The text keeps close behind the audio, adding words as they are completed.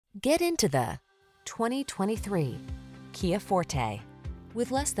Get into the 2023 Kia Forte. With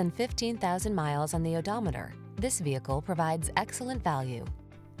less than 15,000 miles on the odometer, this vehicle provides excellent value.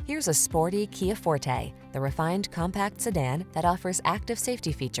 Here's a sporty Kia Forte, the refined compact sedan that offers active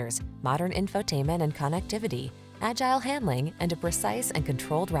safety features, modern infotainment and connectivity, agile handling, and a precise and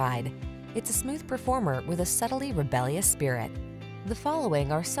controlled ride. It's a smooth performer with a subtly rebellious spirit. The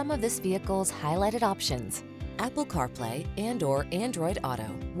following are some of this vehicle's highlighted options: Apple CarPlay and/or Android Auto,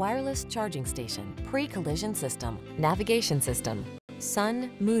 wireless charging station, pre-collision system, navigation system, sun,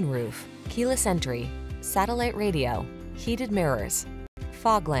 moonroof, keyless entry, satellite radio, heated mirrors,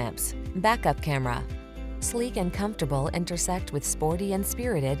 fog lamps, backup camera. Sleek and comfortable intersect with sporty and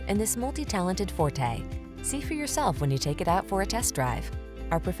spirited in this multi-talented Forte. See for yourself when you take it out for a test drive.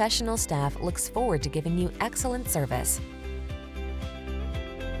 Our professional staff looks forward to giving you excellent service.